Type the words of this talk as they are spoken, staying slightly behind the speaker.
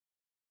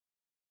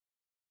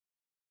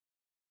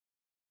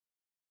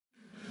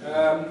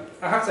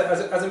I have to say,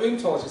 as a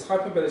rheumatologist,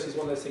 hypermobility is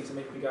one of those things that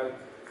make me go,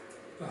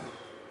 oh.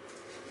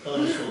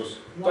 Dinosaurs.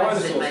 Why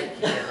does it make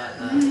you go like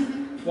that?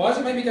 Why does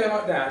it make me go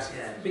like that?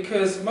 Yeah.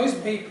 Because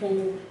most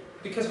people,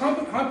 because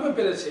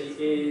hypermobility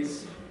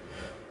is,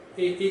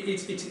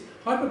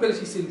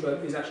 hypermobility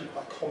syndrome is actually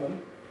quite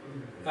common.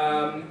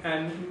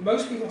 And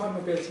most people with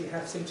hypermobility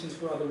have symptoms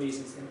for other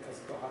reasons than because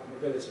they've got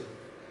hypermobility.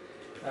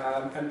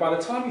 And by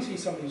the time you see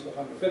somebody who's got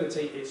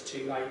hypermobility, it's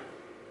too late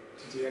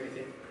to do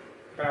anything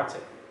about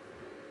it.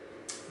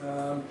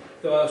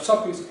 There are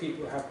subgroups of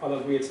people who have other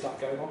weird stuff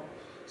going on.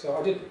 So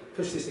I did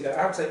push this together.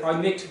 I have to say, I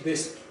nicked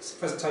this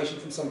presentation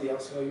from somebody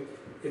else, so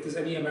if there's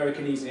any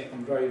Americanese in it,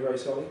 I'm very, very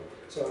sorry.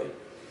 So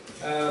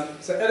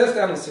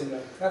Ehlers-Danlos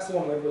syndrome, that's the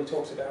one that everybody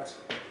talks about.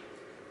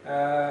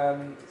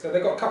 So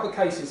they've got a couple of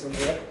cases on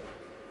here.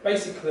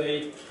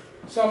 Basically,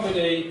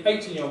 somebody,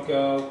 18-year-old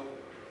girl,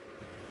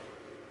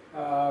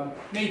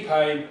 knee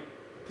pain,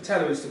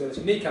 patellar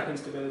instability, kneecap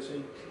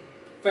instability,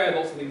 fair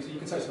lots of things. You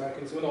can say to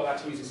Americans, we're not allowed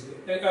to use this.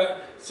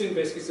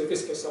 Synvisc is a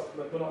viscous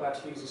supplement, we're not allowed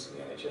to use this in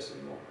the NHS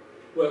anymore.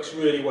 Works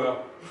really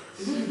well.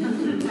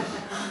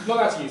 Not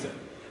allowed to use it.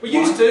 We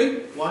used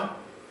to. Why?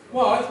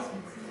 Why?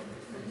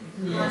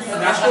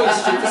 National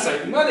Institute for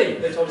Saving Money.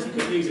 They told us we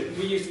couldn't use it.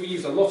 We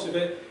used a lot of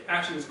it.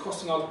 Actually, it was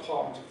costing our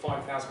department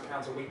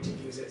 £5,000 a week to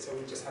use it, so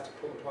we just had to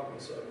pull the plug on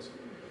the service,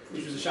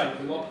 which was a shame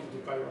because a lot of people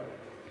did very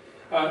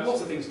well.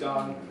 Lots of things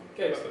done.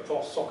 Gave up the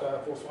cross, soccer,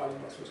 horse riding,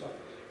 that sort of stuff.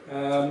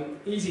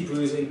 Easy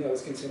bruising, no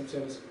skin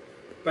symptoms.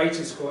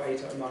 Baton score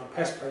 8 out of 9.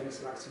 Pest pain,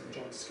 laxing the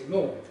joint, skin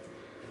normal.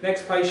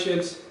 Next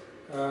patient,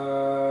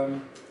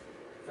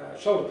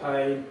 shoulder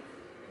pain,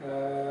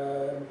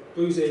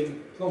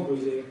 bruising,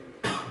 non-bruising.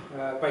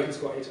 Baton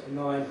score 8 out of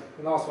 9.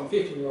 The last one,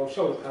 15-year-old,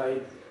 shoulder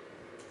pain,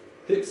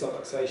 hip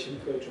subluxation,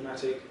 very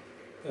dramatic.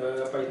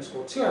 Baton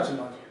score 2 out of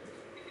 9.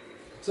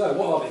 So,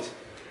 what are these?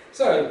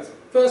 So,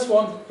 first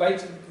one,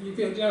 Baton. Do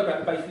you know about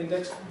the Baton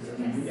index?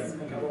 Yeah.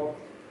 Okay. Well,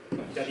 you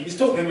don't need to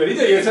talk then, really,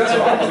 do you? So that's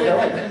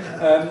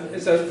right.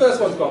 So the first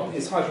one's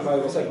is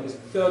hypermobile. Second is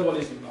third one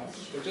is not.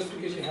 So just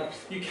because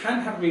you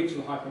can have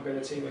regional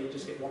hypermobility where you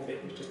just get one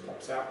bit which just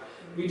pops out.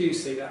 We do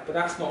see that, but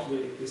that's not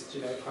really this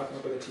genetic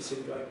hypermobility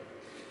syndrome.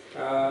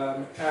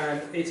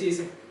 And it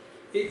is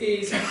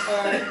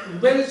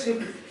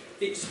relative.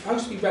 It's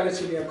supposed to be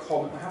relatively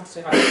uncommon. I have to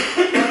say,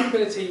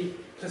 hypermobility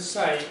per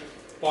se,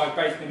 by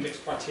Baton index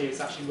criteria, is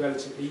actually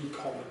relatively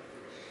common,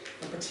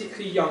 and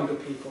particularly younger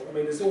people. I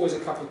mean, there's always a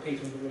couple of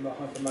people in the room that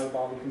are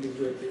hypermobile who can do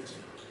weird things.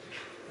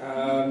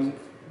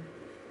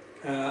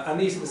 And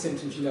these are the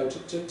symptoms you know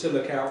to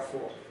look out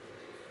for.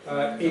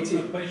 It is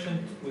a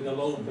patient with a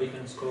low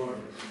Baton score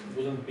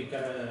wouldn't be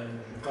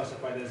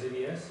classified as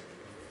EDS?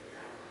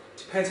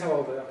 Depends how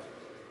old they are.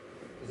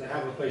 Because I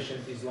have a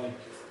patient who's like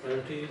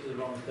 30s,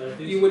 around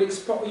 30s. You would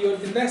expect,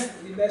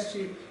 unless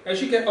you,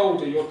 as you get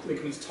older, your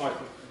ligaments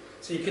tighten.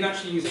 So you can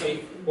actually use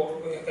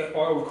what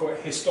I would call a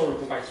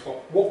historical base.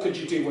 What could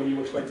you do when you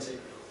were 20?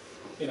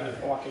 You know,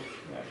 or I could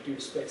do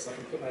the splits. I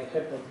could put my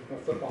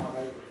foot behind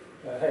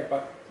my head,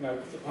 but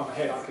foot behind my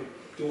head, I could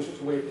do all sorts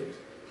of weird things.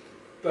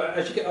 But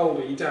as you get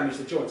older, you damage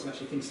the joints, and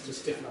actually things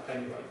just stiffen up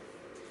anyway.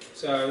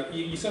 So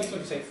you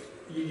sometimes say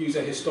you use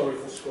a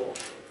historical score,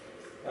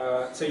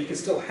 so you can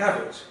still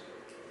have it,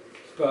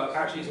 but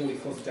actually it's already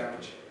caused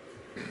damage.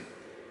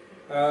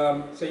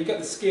 So you get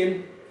the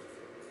skin,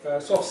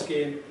 soft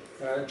skin.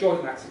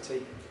 Joint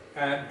laxity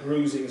and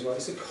bruising as well.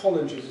 It's a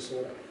collagen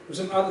disorder. There's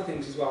some other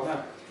things as well.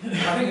 Now,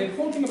 I think the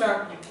important thing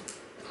about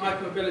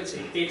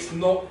hypermobility, it's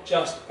not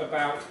just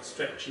about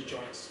stretchy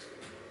joints.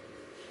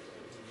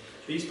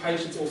 These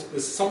patients also,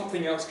 there's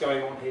something else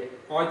going on here.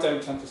 I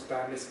don't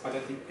understand this. I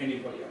don't think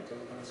anybody else can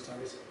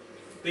understand this.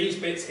 These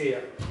bits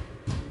here,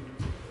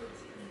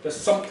 there's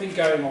something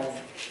going on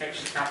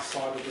actually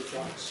outside of the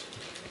joints,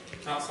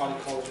 outside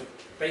of collagen.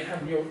 They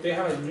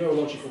have a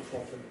neurological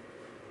problem.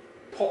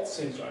 POT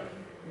syndrome.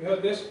 You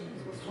heard this?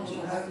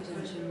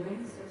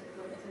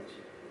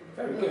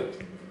 Very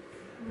good.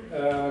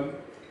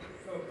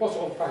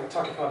 Post-operative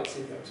tachycardic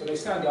syndrome. So they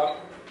stand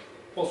up,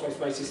 pulse rate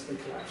raises, and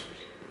collapse.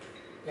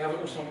 They have an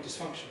autonomic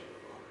dysfunction.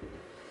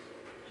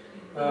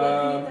 What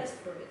can you test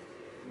for it?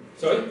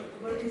 Sorry?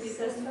 What can you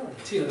test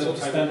for?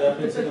 Stand up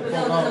instead of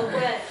fall down.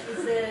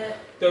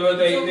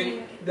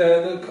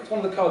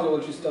 One of the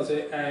cardiologists does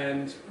it,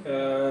 and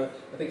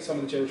I think some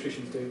of the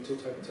geriatricians do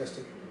tilt-over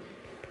testing.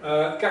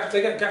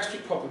 They get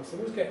gastric problems. They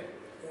always get,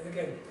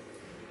 again,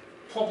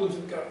 problems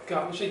with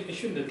gut, which they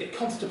shouldn't have. Get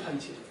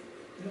constipated.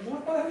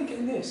 Why are they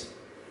getting this?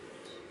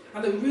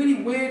 And the really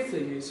weird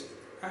thing is,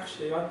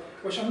 actually,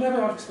 which I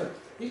never expected,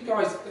 these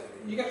guys,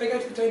 they go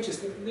to the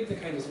dentist, the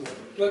lignocaine doesn't work,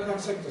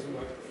 glucosamine doesn't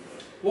work.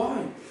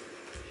 Why?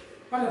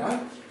 I don't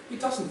know. It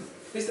doesn't.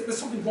 There's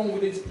something wrong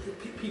with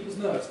people's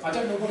nerves. I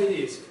don't know what it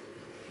is.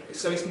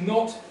 So it's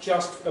not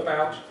just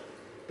about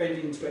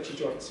bending and stretchy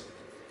joints.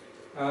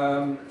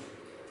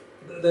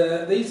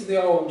 These are the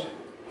old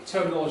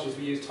terminologies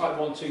we use, type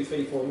 1, 2,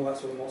 3, 4, and all that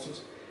sort of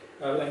nonsense.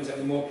 We don't use that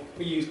anymore.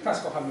 We use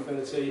classical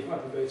hypermobility,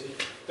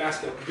 That's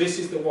good. This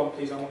is the one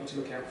piece I want you to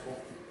look out for.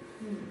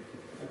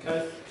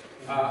 Okay?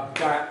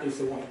 That is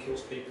the one that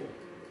kills people.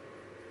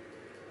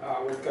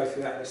 We'll go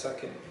through that in a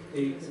second.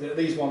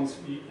 These ones,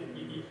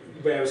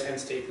 rare as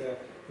hen's teeth, you're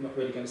not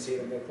really going to see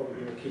them, they're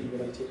probably more kidney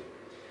related.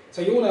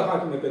 So you all know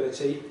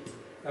hypermobility.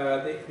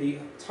 The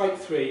type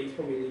 3 is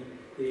probably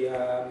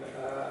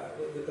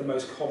the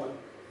most common.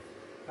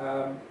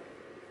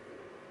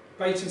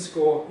 Baton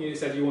score, you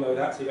said you all know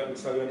that, so you don't need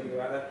to tell you anything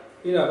about that.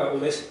 You know about all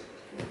this.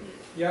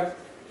 Yeah?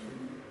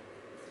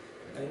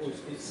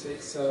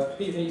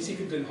 Even you see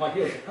people doing high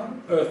heels. How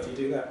on earth do you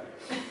do that?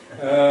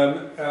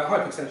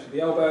 Hyperextension of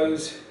the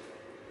elbows,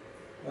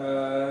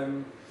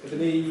 the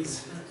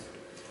knees,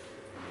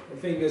 the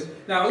fingers.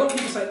 Now, a lot of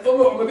people say, oh,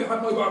 look, I'm a bit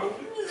hypermobile.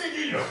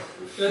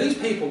 Now, these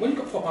people, when you've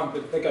got proper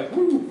hypermobility, they go,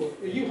 woo,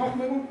 are you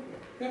hypermobile?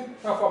 Yeah?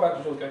 How far back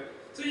does yours go?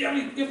 So,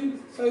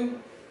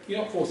 you're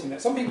not forcing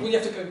that. Some people, you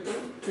have to go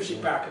push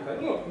it back and go,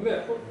 oh, I'm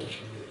there.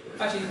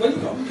 Actually, when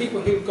you've got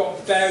people who've got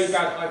very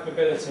bad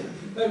hypermobility,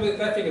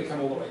 their finger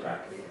come all the way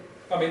back.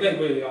 I mean, they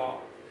really are.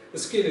 The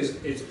skin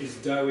is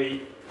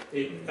doughy,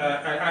 and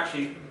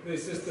actually,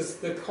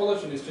 the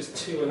collagen is just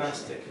too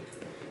elastic.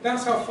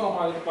 That's how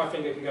far my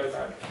finger can go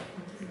back.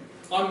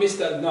 I'm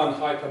Mr.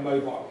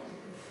 Non-hypermobile.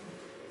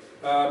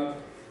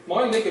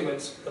 My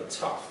ligaments are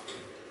tough.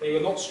 They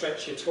are not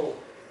stretchy at all,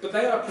 but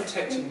they are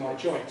protecting my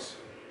joints.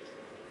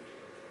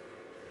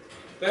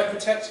 They are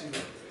protecting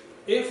them.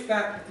 If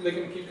that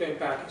ligament keeps going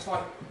back, it's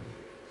like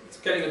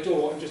getting a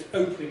door and just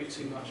opening it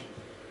too much.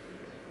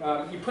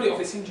 You put it off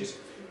its hinges,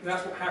 and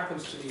that's what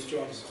happens to these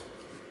joints.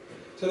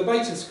 So the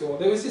Baton score,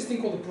 there was this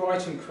thing called the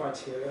Brighton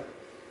criteria,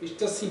 which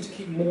does seem to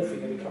keep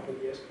morphing every couple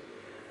of years.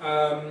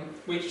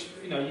 Which,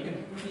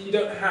 you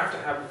don't have to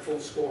have a full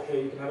score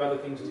here, you can have other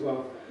things as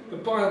well.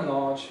 But by and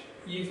large,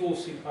 you've all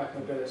seen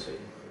hypermobility.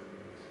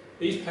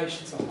 These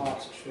patients are hard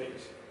to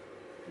treat,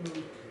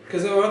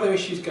 because there are other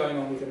issues going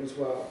on with them as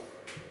well.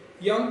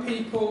 Young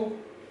people,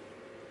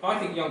 I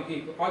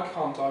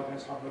can't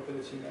diagnose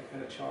hypermobility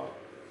in a child.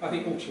 I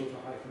think all children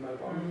are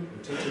hypermobile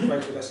to a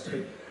greater or less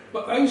degree.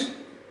 But those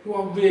who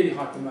are really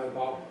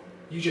hypermobile,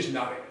 you just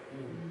know it.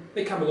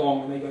 They come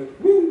along and they go,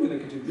 woo, and they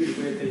can do really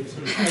weird things.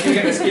 And they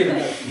get their skin and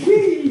go,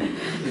 wee!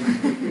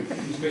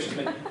 Suspicious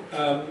me.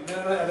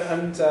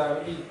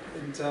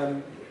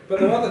 But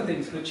there are other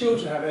things. The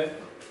children have it.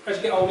 As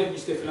you get older, you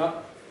stiffen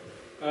up.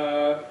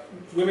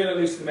 Women are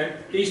loose to the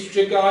men.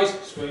 Estrogen guys,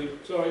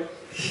 screwed, sorry.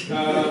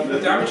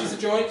 Damages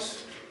the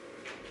joints.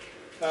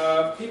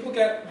 People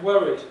get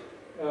worried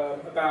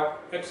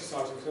about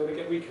exercising, so they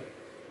get weaker.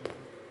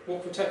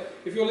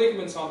 If your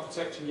ligaments aren't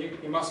protecting you,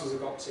 your muscles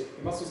have got to.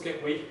 Your muscles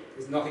get weak,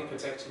 there's nothing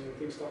protecting you,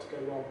 things start to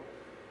go wrong.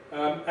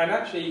 And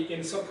actually,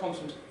 in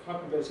subcontinent,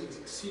 hypermobility is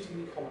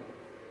exceedingly common.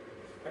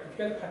 If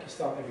you go to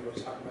Pakistan,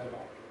 everybody's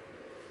hypermobile.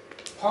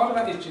 Part of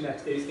that is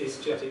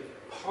genetic,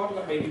 part of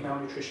that may be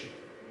malnutrition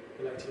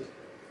related.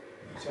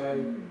 So,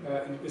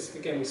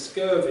 again, with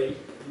scurvy,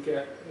 you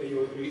get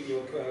you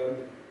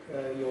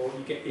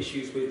get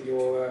issues with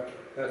your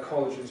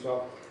collagen as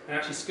well. And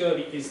actually,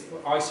 scurvy is,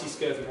 I see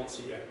scurvy once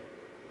a year.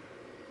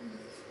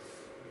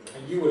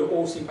 And you would have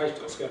all seen patients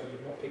who got scurvy,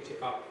 you've not picked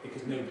it up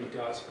because nobody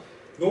does.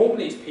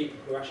 Normally, it's people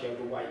who are actually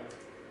overweight.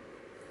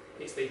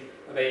 They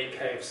eat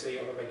KFC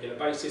on a regular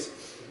basis.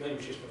 There's no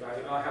nutritional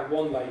value. I had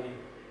one lady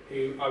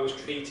who I was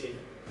treating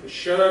for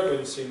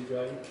Sjögren's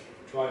syndrome,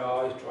 dry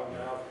eyes, dry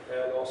mouth,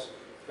 hair loss,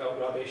 felt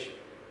rubbish,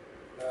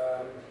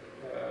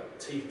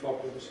 teeth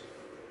problems.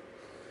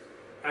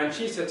 And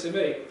she said to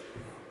me,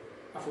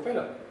 I feel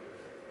better.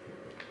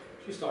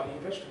 She started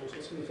eating vegetables.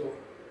 I suddenly thought,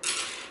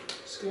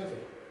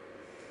 scurvy.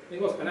 And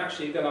it was. And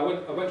actually, then I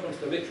went onto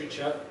the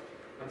literature,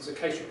 and there's a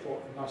case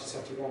report from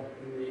 1971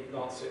 in the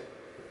Lancet.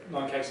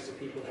 9 cases of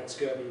people who had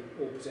scurvy,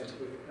 all presented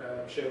with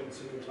Sjögren's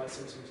syndrome-type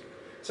symptoms.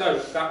 So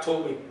that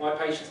taught me. My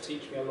patients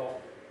teach me a lot.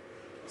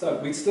 So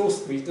we still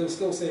see it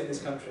in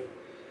this country.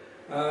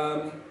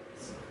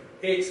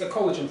 It's a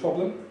collagen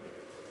problem.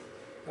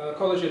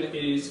 Collagen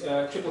is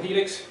triple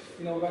helix.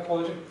 You know about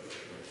collagen?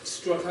 It's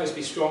supposed to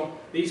be strong.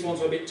 These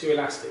ones are a bit too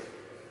elastic.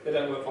 They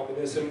don't work properly.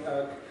 There's some.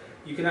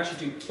 You can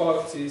actually do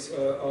biopsies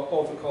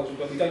of the collagen,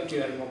 but we don't do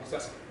that anymore because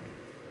that's a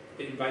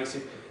bit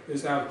invasive.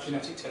 There's now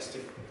genetic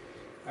testing,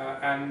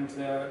 and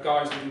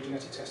guys will do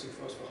genetic testing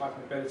for us for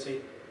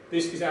hypermobility.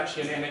 This is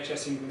actually an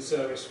NHS England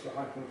service for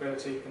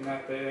hypermobility, and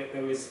that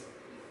there is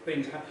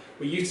things.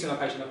 We used to send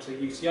our patient up to the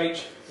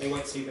UCH. They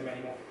won't see them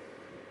anymore.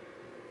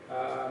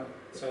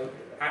 So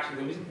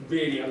actually, there isn't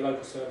really a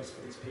local service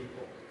for these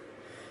people.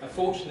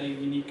 Unfortunately,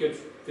 you need good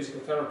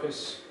physical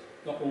therapists.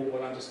 Not all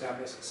will understand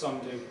this, some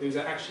do. There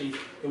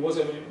was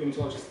a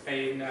rheumatologist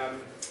in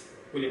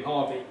William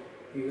Harvey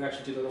who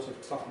actually did a lot of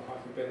stuff on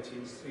hypermobility.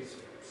 He's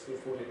sort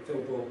of called it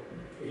Phil Bull.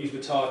 He's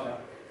retired now.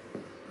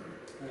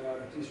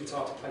 He's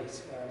retired to play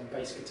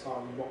bass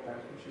guitar in a rock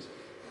band, which is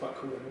quite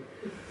cool of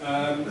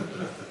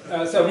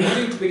him. So we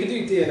can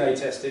do DNA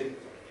testing.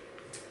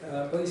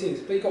 But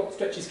you've got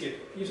stretchy skin.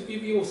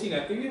 You've all seen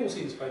that. Have you all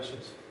seen these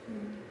patients?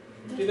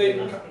 Do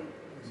they?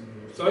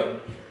 Sorry? I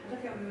don't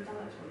think I've ever done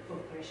that for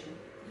operation.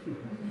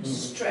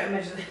 Straight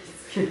imagine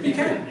You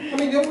can. I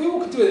mean, we all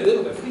could do it a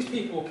little bit, but these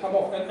people will come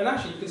off, and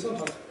actually you can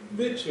sometimes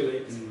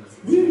literally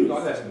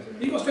like that.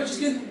 Have you got stretchy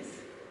skin?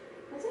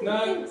 I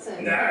No. don't think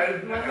so.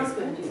 No. My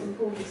husband, you can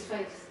pull his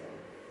face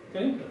though.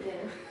 Can you? Yeah.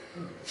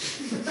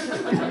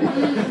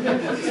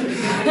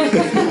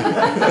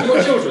 Have you got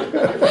children?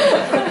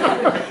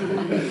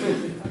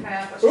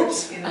 Oops.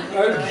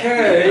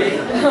 Okay.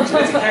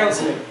 Genetic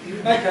counselling.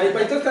 Okay,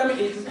 but it does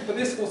damage. But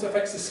this also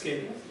affects the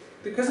skin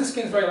because the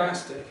skin is very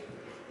elastic.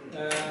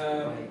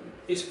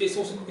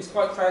 It's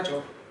quite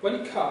fragile. When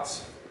it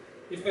cuts,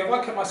 if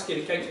I cut my skin,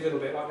 it gapes a little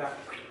bit like that.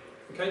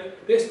 Okay,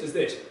 this does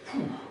this.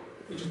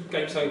 It just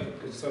gapes open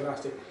because it's so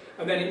elastic.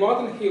 And then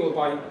rather than heal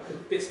by the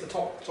bits at the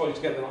top joining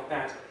together like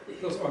that, it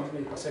heals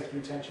underneath by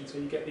secondary tension. So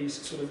you get these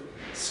sort of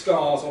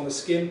scars on the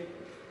skin.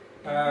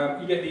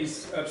 You get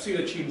these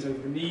pseudotumours over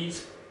the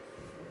knees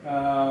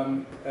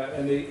and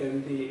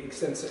the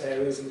extensor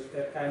areas,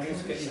 and you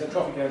also get these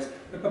atrophic areas,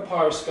 the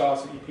papyrus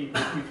scars that you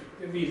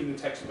read in the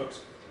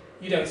textbooks.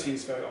 You don't see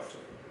this very often,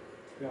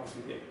 to be honest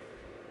with you.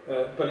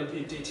 But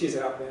it is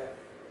out there.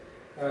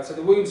 So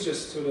the wounds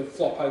just sort of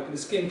flop open. The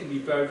skin can be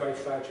very, very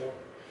fragile.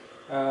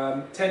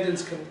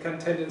 Tendons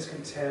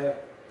can tear,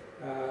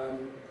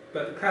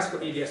 but the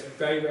classical EDS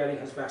very rarely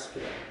has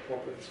vascular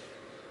problems.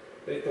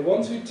 The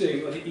ones who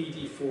do are the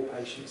ED4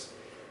 patients.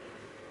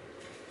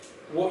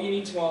 What you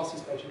need to ask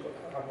these patients who've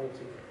got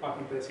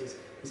hypermobility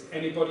is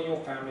anybody in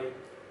your family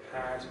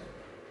had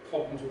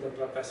problems with their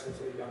blood vessels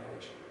at a young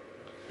age?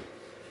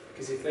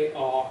 Because if they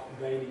are,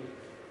 they need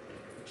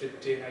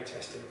DNA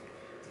testing.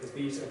 Because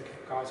these are the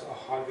guys that are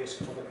high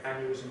risk of an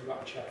aneurysm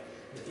rupture.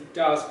 And if it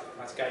does,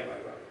 that's game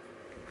over.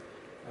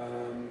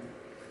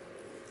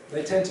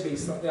 They tend to be,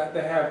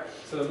 they have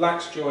sort of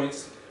lax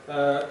joints.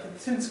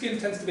 Skin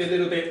tends to be a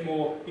little bit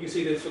more, you can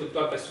see the sort of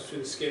blood vessels through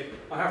the skin.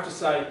 I have to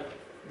say,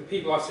 the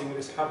people I've seen with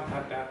this haven't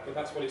had that, but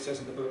that's what it says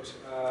in the books.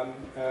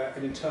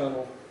 An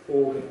internal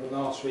organ or an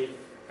artery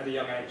at a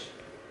young age,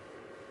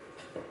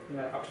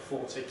 up to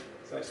 40.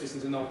 So this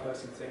is a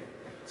non-person thing.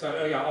 So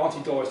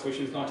Auntie Doris, when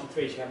she was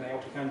 93, she had an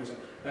aortic aneurysm.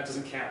 That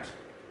doesn't count.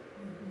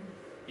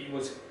 It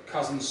was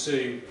cousin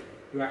Sue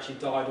who actually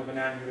died of an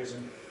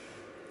aneurysm,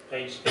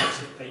 age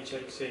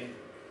 18.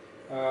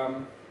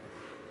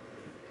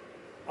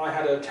 I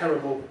had a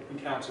terrible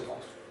encounter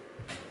once.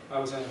 I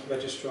was a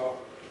registrar,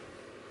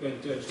 going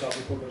to do registrars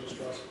and called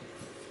registrars.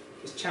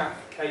 This chap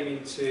came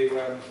into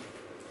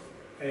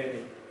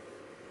A&E.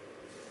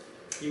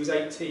 He was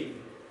 18.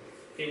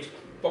 It was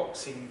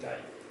Boxing Day.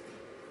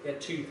 He had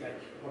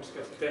toothache. I wanted to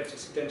go to the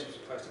dentist. The dentist was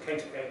closed. He came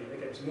to A&E. They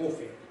gave him some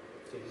morphine.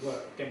 Didn't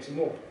work. Gave him some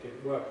more.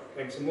 Didn't work.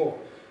 Gave him some more.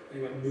 And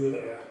he went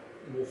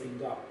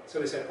morphined up. So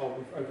they said, "Oh,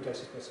 we've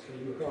overdosed this person. Can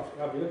you look after?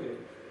 Have a look at it?"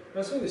 And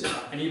I saw this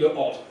chap, and he looked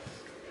odd.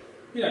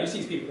 You see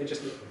these people. They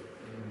just look.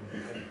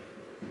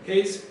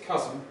 His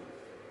cousin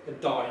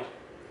had died,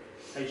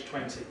 age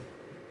 20,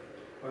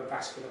 of a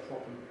vascular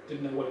problem.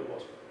 Didn't know what it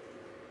was.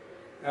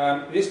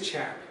 This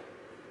chap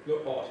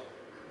looked odd.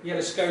 He had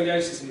a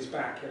scoliosis in his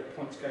back. He had a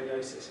point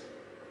scoliosis.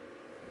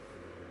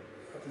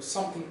 There was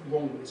something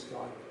wrong with this guy.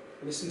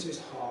 I listened to his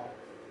heart.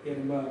 He had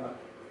a murmur,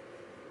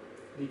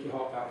 leaky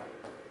heart valve.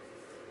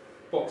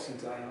 Boxing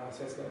Day, and I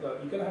said, "Look,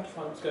 you're going to have to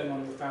find what's going on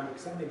in your family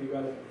because that may be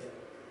relevant here."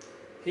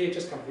 He had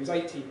just come. He was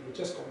 18. He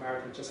just got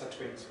married. He just had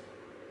twins.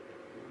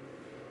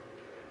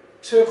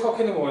 2 o'clock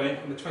in the morning,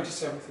 on the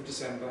 27th of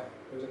December,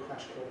 there was a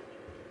crash call.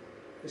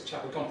 This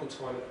chap had gone to the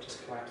toilet,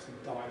 just collapsed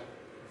and died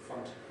in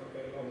front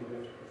on the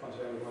ward, in front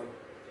of everyone.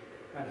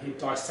 And he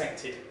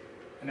dissected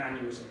an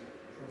aneurysm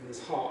from his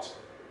heart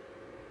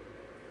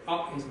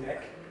up his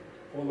neck,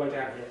 all the way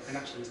down here, and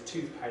actually his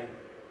tooth pain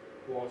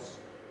was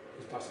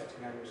his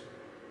dissecting aneurysm.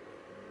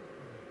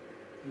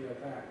 You know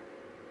that.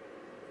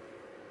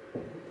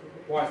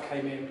 Wife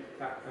came in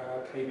 4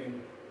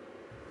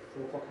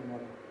 o'clock in the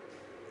morning.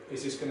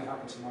 Is this going to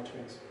happen to my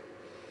twins?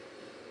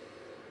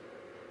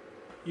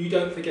 You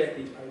don't forget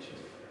these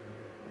patients.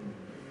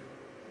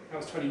 That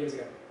was 20 years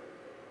ago.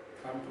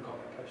 I haven't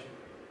forgotten that patient.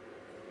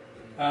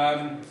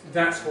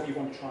 That's what you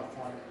want to try and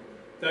find.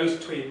 Those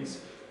twins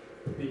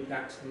need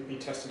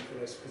tested for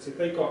this, because if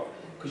they've got,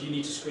 because you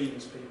need to screen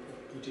these people.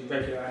 You do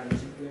regular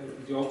aneurysm,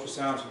 you do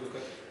ultrasounds, you look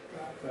at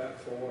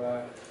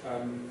for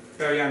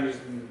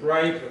perianeurysm in the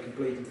brain, because they can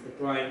bleed into the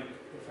brain,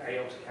 or for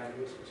aortic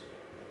aneurysms.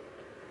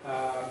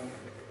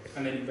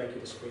 And then you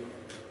regular screening.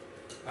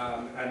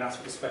 And that's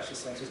what the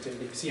specialist centres do.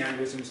 If you see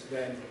aneurysms,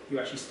 then you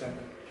actually stent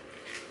them,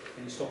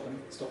 and you stop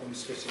them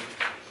splitting.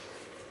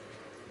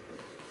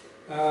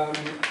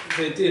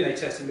 The DNA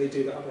testing, they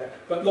do that up there.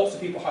 But lots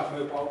of people are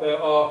hypermobile. There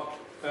are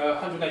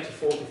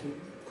 184 different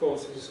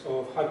causes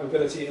of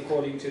hypermobility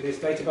according to this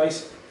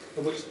database,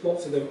 of which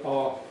lots of them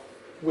are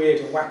weird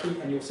and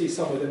wacky, and you'll see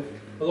some of them.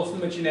 A lot of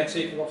them are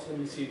genetic, a lot of them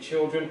you see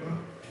children,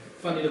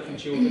 funny looking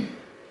children.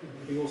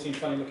 We've all seen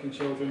funny looking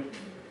children.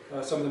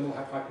 Some of them will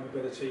have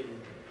hypermobility.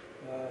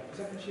 Is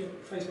that actually a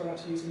phrase we're allowed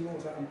to use anymore, or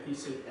is that on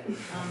PC?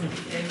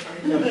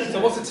 So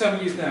what's the term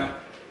we use now?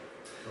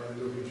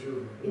 Funny looking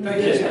children.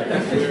 Thank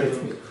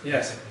you.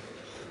 Yes.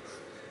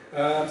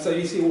 So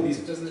you see all these,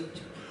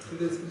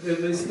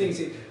 there's things,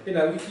 you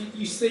know,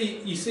 you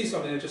see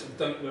something that just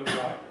don't look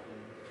right,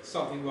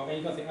 something wrong, and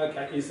you don't think,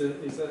 okay, is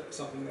there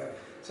something there?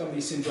 Some of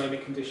these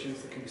syndromic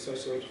conditions that can be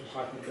associated with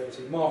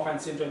hypermobility. Marfan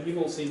syndrome, you've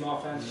all seen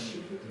Marfan.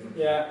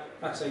 Yeah,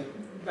 like I say,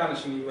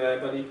 vanishingly rare,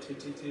 but it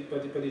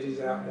is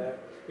out there.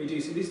 We do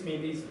see this. I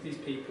mean, these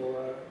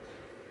people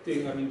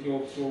do. I mean,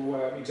 your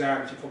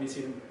exams, you probably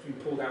see them being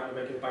pulled out on a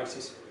regular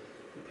basis.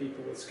 The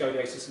people with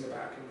scoliosis in the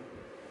back and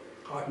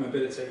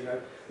hypermobility, you know,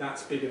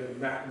 that's bigger than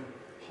that, and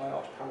high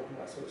arch palate and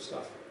that sort of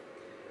stuff.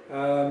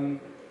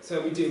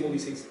 So we do all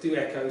these things. Do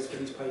echoes for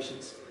these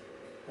patients.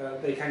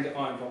 They can get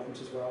eye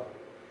involvement as well.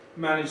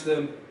 Manage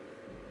them,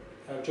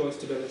 joint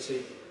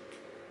stability.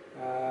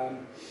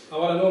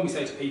 What I normally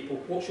say to people,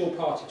 what's your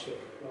party trick?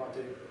 Well, I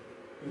do,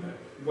 you know,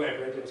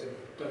 whatever they're doing,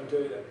 don't do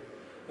it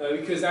then.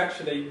 Because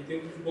actually,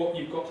 what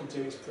you've got to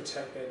do is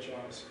protect their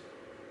joints.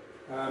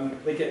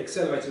 They get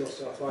accelerated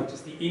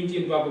osteoarthritis. The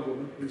Indian rubber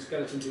woman, whose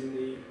skeleton's in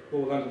the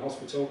Royal London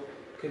Hospital,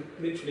 can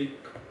literally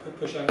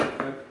push her,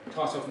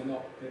 tie herself in a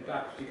knot in the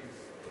back. You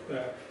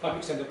can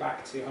hyperextend her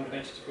back to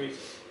 180 degrees.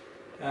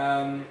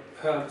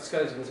 Her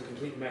skeleton was a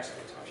complete mess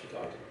by the time she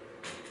died.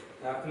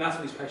 And that's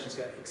when these patients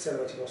get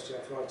accelerated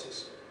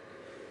osteoarthritis.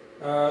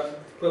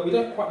 But we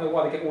don't quite know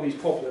why they get all these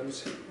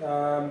problems.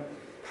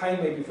 Pain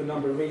may be for a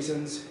number of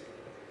reasons.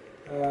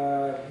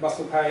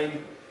 Muscle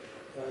pain,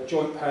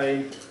 joint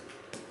pain.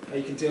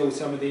 You can deal with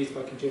some of these,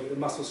 but you can deal with the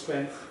muscle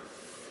strength.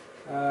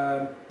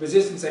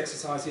 Resistance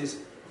exercises,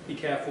 be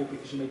careful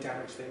because you may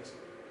damage things.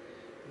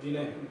 You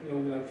know,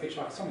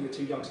 hitchhikers, some of you are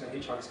too young to know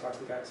hitchhikers guide to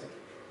the galaxy.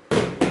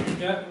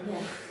 Yeah?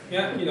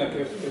 Yeah? You know,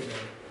 good.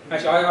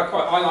 Actually,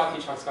 I like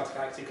Hitchhiker's Guide to the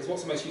Galaxy because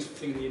what's the most useful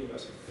thing in the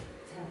universe?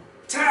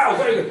 Towel!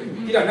 Very good!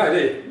 You don't know, do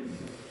you?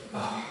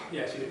 Oh,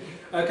 yes, you do.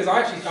 Because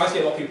I see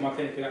a lot of people in my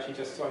clinic who actually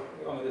just, sorry,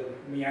 on a little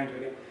meander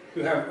again,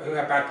 who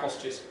have bad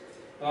postures.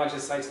 And I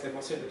just say to them,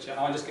 I'll sit in the chair,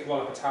 and I just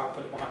roll up a towel,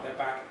 put it behind their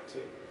back to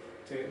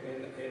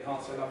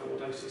enhance their lumbar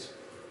lordosis.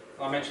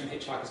 I mentioned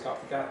Hitchhiker's Guide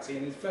to the Galaxy,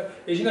 and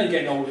as you know, you're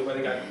getting older where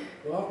they go,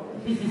 what?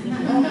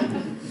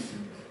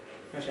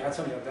 Actually, I had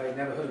somebody the other day,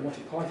 never heard of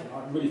Monty Python. I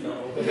really felt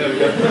old, but there we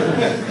go.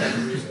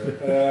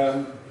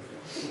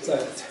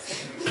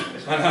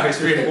 I know,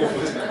 it's really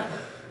awful, isn't it?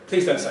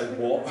 Please don't say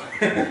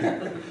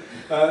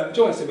what.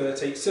 Joint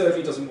stability,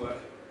 surgery doesn't work.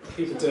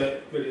 People do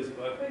it, really doesn't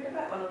work. Can we go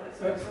back one on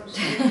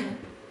it?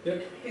 Yep.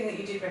 Thing that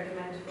you did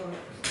recommend for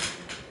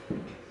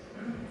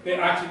it.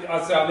 Actually,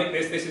 I'd say I think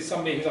this is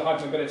somebody who's a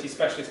hypermobility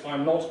specialist.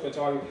 I'm not, but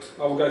I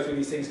will go through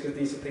these things because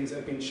these are things that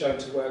have been shown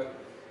to work.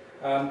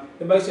 I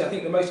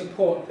think the most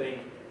important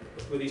thing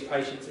with these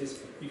patients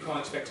is you can't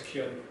expect to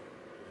cure them.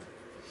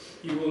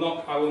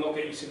 I will not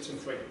get you symptom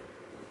free.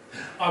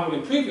 I will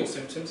improve your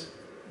symptoms,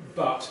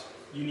 but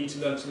you need to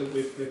learn to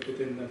live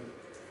within them.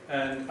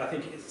 And I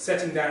think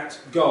setting that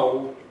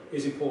goal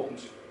is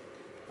important.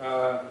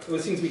 The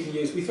things we can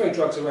use, we throw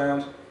drugs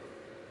around,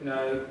 you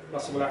know,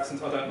 muscle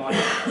relaxants, I don't like.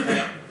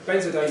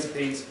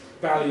 Benzodiazepines,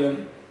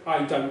 Valium,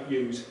 I don't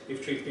use.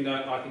 If truth be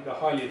known, I think they're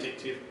highly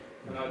addictive,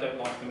 and I don't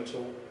like them at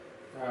all.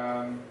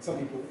 Some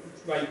people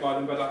rave by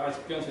them, but to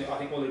be honest with you, I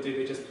think all they do,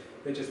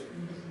 they just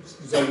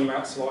zone you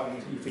out slightly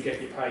and you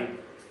forget your pain.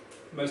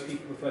 Most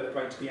people prefer their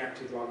brain to be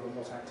active rather than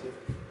not active.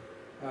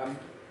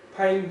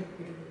 Pain,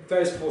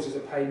 various causes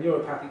of pain,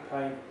 neuropathic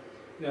pain.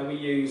 You know, we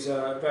use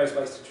various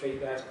ways to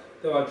treat that.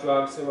 There are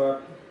drugs, there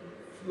are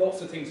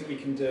lots of things that we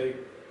can do.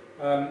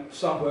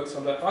 Some work,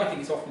 some don't. I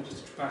think it's often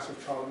just a matter of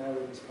trial and error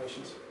with these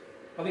patients.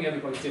 I think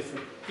everybody's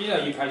different. You know,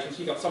 you patients,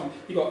 you've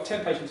got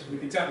 10 patients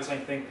with exactly the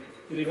same thing.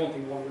 You do one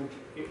thing one week,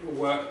 it will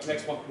work. The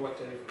next one will work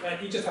too.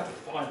 You just have to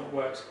find what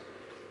works.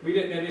 We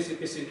don't know. This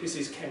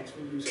is Kent.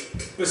 We use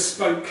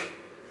bespoke.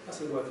 That's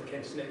the word for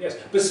Kent, isn't it? Yes,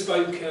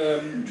 bespoke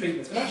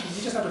treatments. And actually,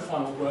 you just have to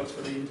find what works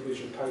for the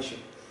individual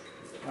patient,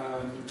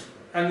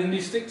 and then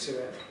you stick to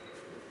it.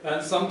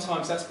 And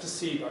sometimes that's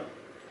placebo.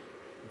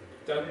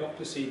 Don't knock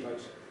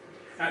placebos.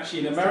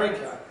 Actually, in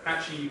America,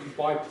 you can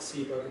buy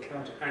placebo at the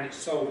counter, and it's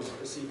sold as a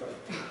placebo.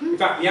 In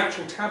fact, the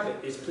actual tablet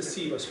is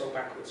placebo spelled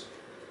backwards.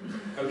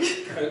 You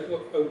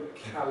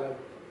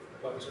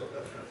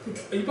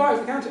buy it at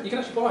the counter, you can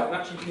actually buy it, and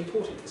actually you can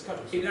import it to this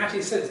country. It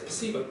actually says it's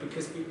placebo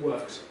because it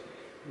works.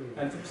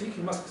 And for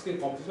particularly muscular skin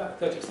problems, it's about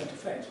 30%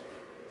 effect.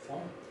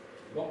 Fine.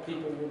 A lot of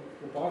people will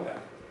buy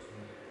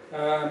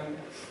that.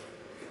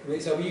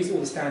 So we use all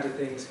the standard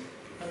things.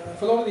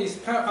 For a lot of these,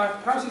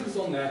 paracetamol's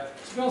on there.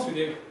 To be honest with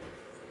you,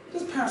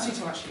 does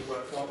paracetamol actually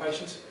work for our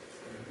patients?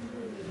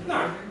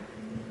 No.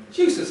 It's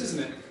useless,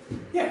 isn't it?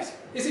 Yes.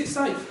 Is it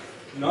safe?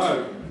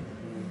 No.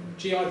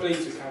 GI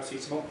bleeds with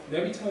paracetamol.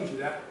 Nobody tells you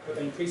that, but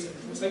they increase it.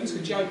 The same as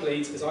with GI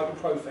bleeds is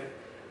ibuprofen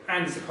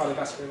and is a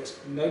cardiovascular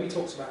risk. Nobody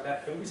talks about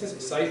that. Everybody says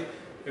it's safe.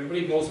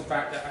 Everybody ignores the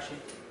fact that actually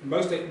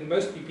most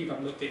people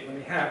I've looked at, when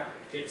they have,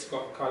 it's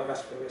got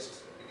cardiovascular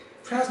risks.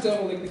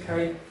 Transdermal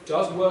lidocaine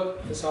does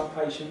work for some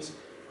patients.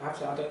 I have to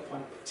say I don't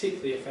find it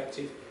particularly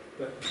effective,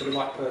 but for the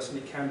right person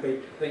it can be.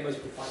 I think most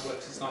people find it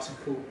works, it's nice and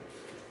cool.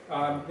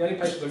 The only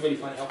patients I really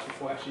find it helpful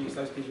for actually is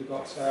those people who've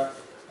got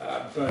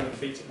burning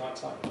feet at night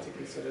time,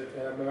 particularly sort of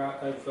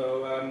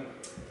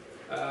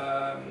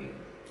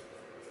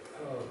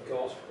oh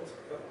God,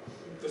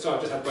 sorry,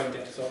 I've just had brain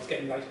death, so it's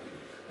getting late.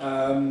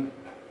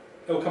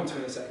 It'll come to me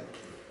in a second.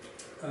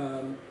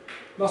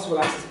 Muscle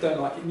relaxers don't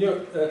like it.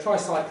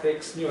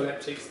 Tricyclics,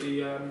 neuroleptics,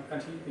 the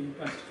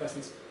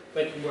antidepressants,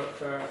 they can work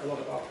for a lot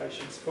of our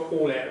patients, for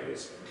all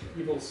areas.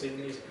 You've all seen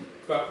these,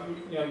 but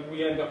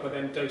we end up with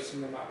them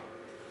dosing them up.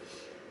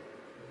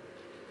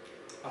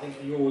 I think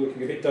you're all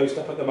looking a bit dosed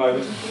up at the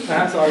moment.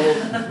 Perhaps I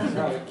will.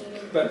 No.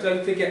 But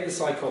don't forget the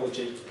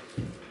psychology.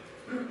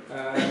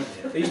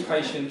 These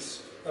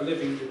patients are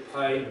living with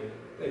pain.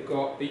 You've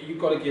got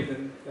to give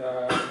them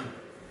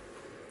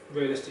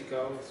realistic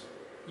goals.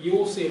 You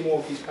all see more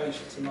of these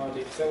patients than I do,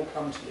 because they'll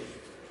come to you.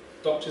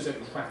 Doctors are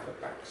crap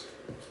at backs.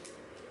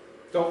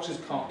 Doctors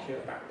can't cure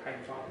back pain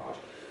by and large.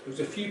 There's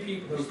a few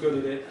people who are good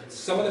at it.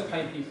 Some of the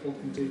pain people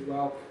can do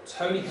well.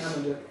 Tony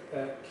Hammond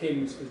at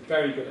Kim's is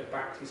very good at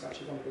backs. He's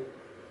actually one of the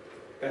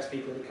best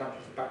people in the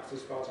country for backs,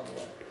 as far as I'm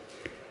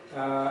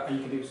aware. And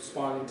you can do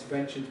spinal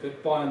interventions,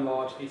 but by and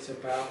large, it's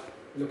about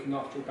looking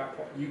after your back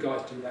properly. You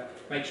guys do that.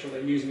 Make sure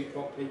they're using it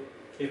properly.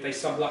 If they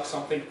sublux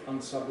something,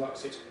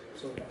 unsublux it.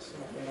 So that's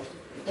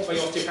not my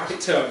osteopathic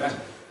term, that.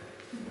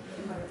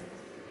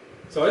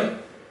 Sorry?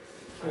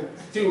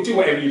 Do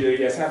whatever you do,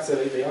 yes,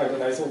 absolutely. I don't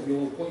know, it's all,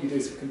 what you do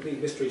is a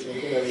complete mystery to me.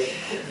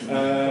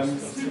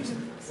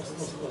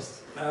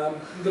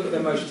 Look at their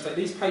emotion state.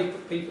 These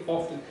people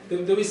often,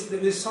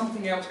 there's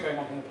something else going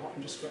on here apart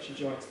from just stretchy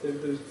joints.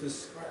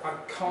 I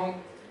can't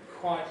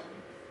quite,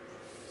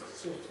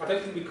 I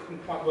don't think we can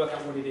quite work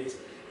out what it is.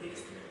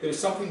 There's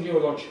something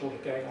neurological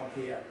going on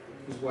here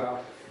as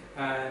well.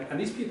 And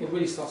these people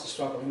really start to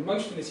struggle.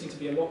 Emotionally, they seem to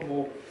be a lot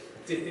more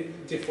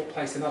difficult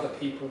place than other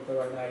people of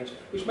their own age,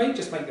 which may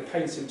just make the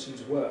pain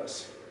symptoms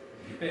worse.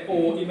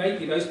 Or it may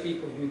be those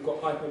people who've got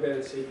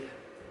hypermobility,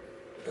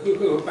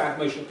 who are bad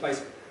emotional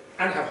place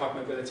and have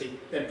hypermobility,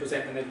 then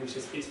present and then which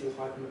is all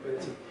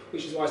hypermobility,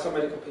 which is why some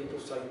medical people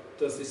say,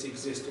 does this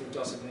exist or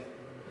doesn't it?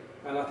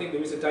 And I think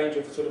there is a danger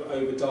of sort of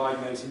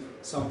over-diagnosing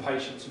some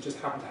patients who just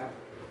happen to have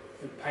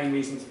pain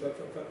reasons for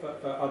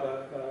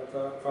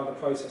other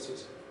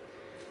processes.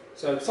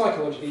 So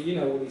psychologically, you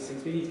know all these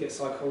things. We need to get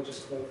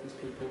psychologists to work with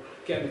these people,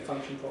 get them to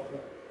function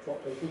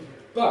properly.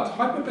 But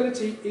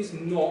hypermobility is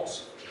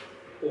not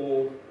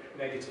all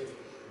negative.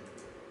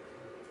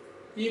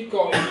 You've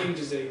got immune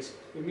disease.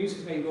 Your immune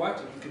system may go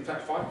active. You can in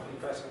fact fight it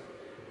better.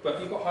 But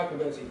you've got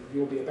hypermobility.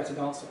 You'll be a better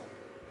dancer.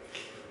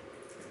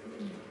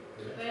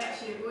 They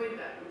actually avoid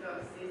that with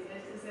dance these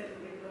days instead of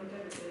with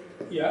longevity.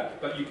 Yeah,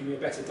 but you can be a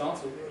better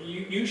dancer.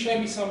 You show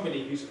me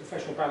somebody who's a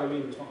professional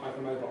ballerina who's not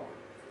hypermobile.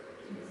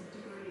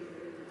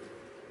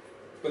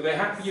 But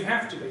you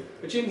have to be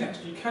a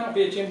gymnast. You cannot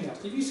be a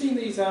gymnast. Have you seen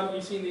these?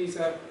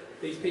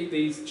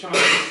 These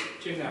Chinese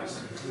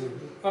gymnasts?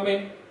 I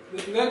mean,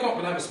 they're not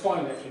going to have a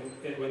spine left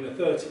when they're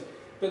 30,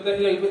 but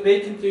they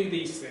can do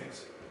these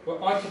things.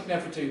 Well, I could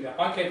never do that.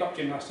 I gave up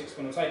gymnastics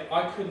when I was 8.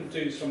 I couldn't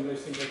do some of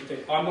those things they could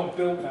do. I'm not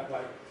built that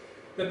way.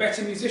 They're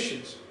better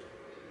musicians.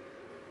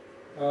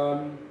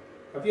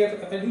 Have you ever?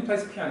 And who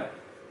plays the piano?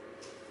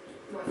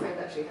 My friend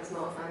actually has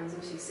Marfan's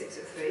and she's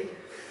 6'3". Do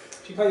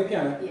you play the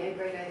piano? Yeah,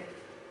 grade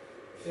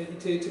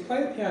 8. To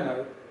play the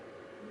piano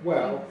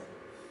well,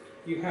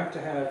 you have to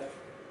have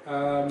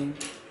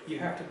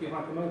be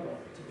hypermobile.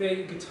 To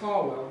play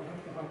guitar well, you have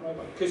to be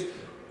hypermobile because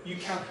you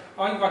can.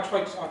 I'm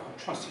trying to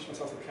teach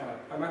myself the piano.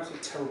 I'm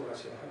absolutely terrible at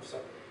it. I have to say,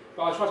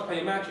 but I try to play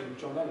Imagine with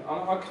John Lennon.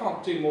 I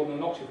can't do more than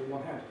an octave with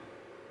one hand.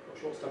 I've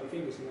got short, stubby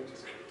fingers, and they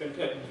just don't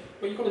do it.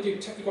 But you've got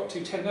to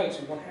do 10 notes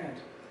with one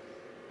hand.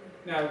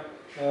 Now.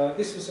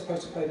 This was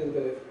supposed to play a little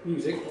bit of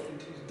music,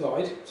 it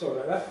died, sorry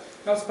about that.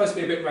 That was supposed to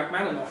be a bit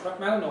Rachmaninoff.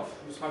 Rachmaninoff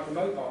was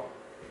hypermobile.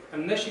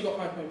 And unless you've got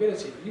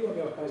hypermobility, you won't be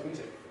able to play his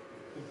music.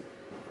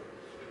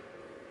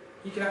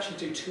 You can actually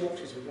do 2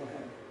 octaves with one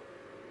hand.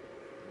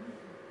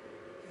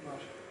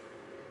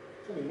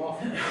 Probably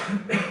Martha.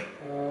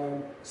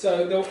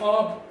 So there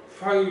are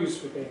pros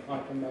for being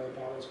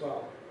hypermobile as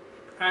well.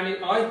 And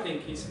I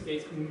think it's,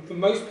 for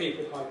most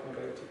people with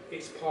hypermobility,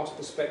 it's part of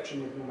the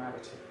spectrum of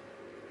normality.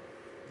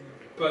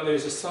 But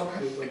there's a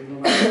subgroup where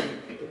normality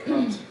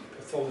becomes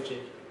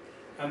pathology,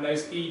 and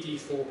those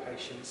ED4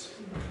 patients,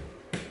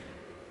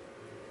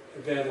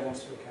 they're the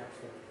ones to look out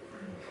for,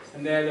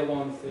 and they're the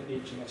ones that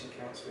need genetic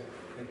counselling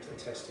and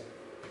testing.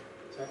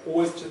 So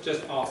always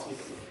just ask.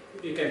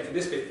 Again, for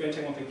this bit, if you don't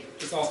take one thing,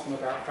 just ask them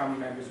about family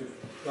members with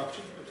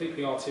ruptures,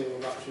 particularly arterial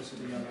ruptures at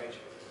a young age.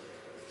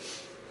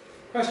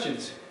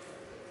 Questions?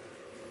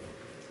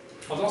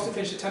 I was asked to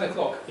finish at 10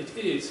 o'clock. It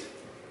is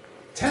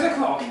 10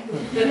 o'clock.